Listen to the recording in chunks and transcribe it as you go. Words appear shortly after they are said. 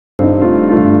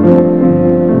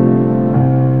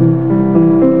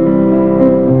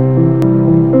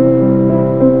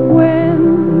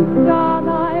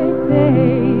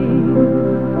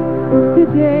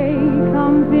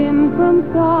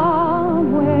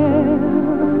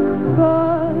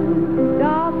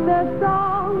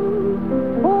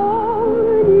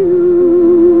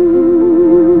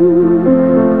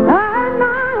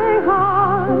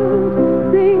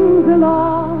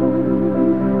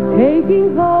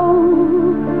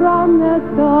hope from their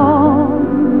song,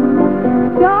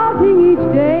 starting each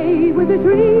day with a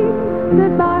dream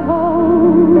that I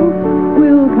hope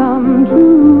will come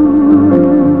true.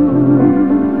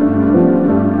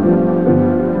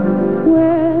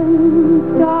 When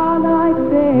starlight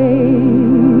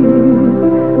fades,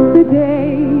 the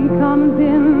day comes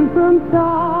in from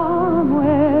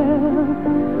somewhere,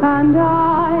 and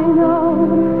I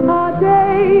know our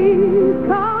day's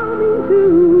coming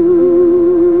too.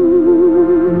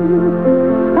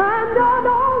 And on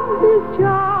all this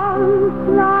chance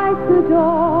like the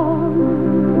dawn,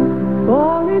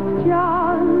 for it's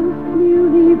just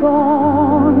newly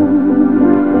born.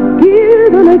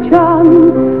 Given a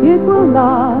chance, it will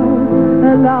last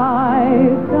a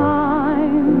lifetime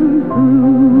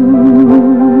through.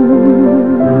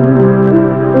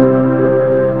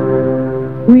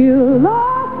 We'll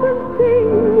laugh and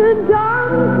sing and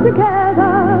dance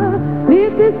together,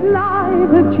 live this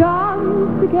life of chance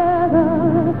together,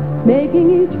 making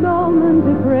each moment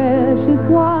a precious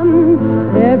one,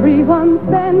 everyone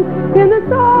spent in the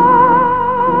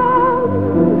song.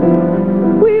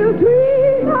 We'll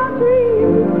dream our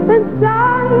dreams and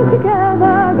stand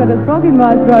together, got a frog in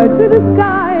my throat, to the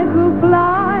skies we'll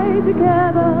fly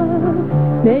together,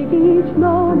 making each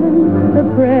moment a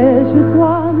precious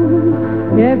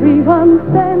one, everyone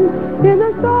spent in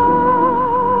a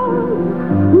song.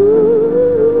 Ooh,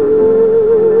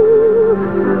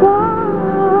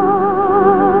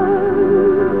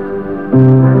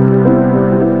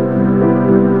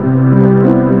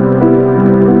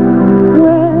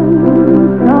 when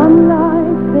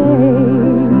sunlight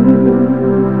fades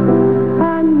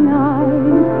and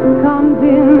night comes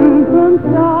in from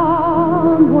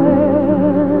somewhere,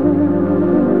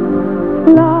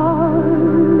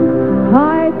 flowers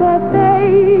hide their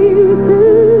faces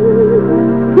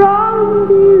from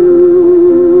view.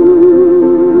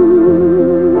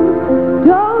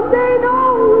 Don't they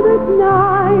know that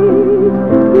night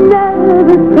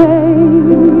never fades?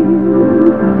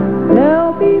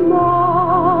 There'll be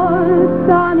more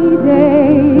sunny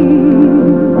days,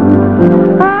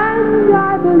 and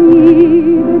I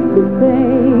believe it's the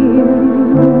same.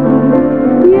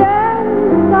 Yes,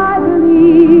 I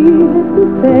believe it's the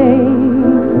same.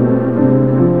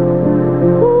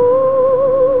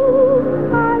 Ooh,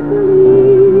 I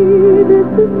believe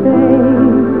it's the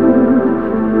same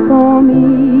for me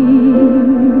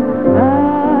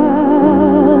and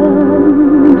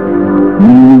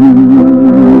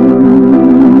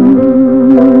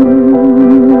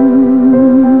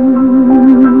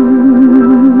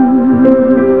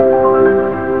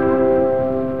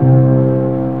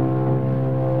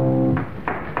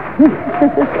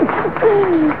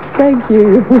Thank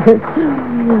you.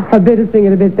 I better sing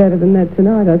it a bit better than that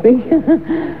tonight, I think.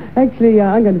 Actually,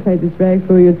 I'm going to take this rag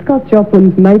for you. It's Scott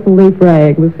Joplin's Maple Leaf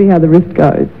Rag. We'll see how the wrist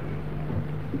goes.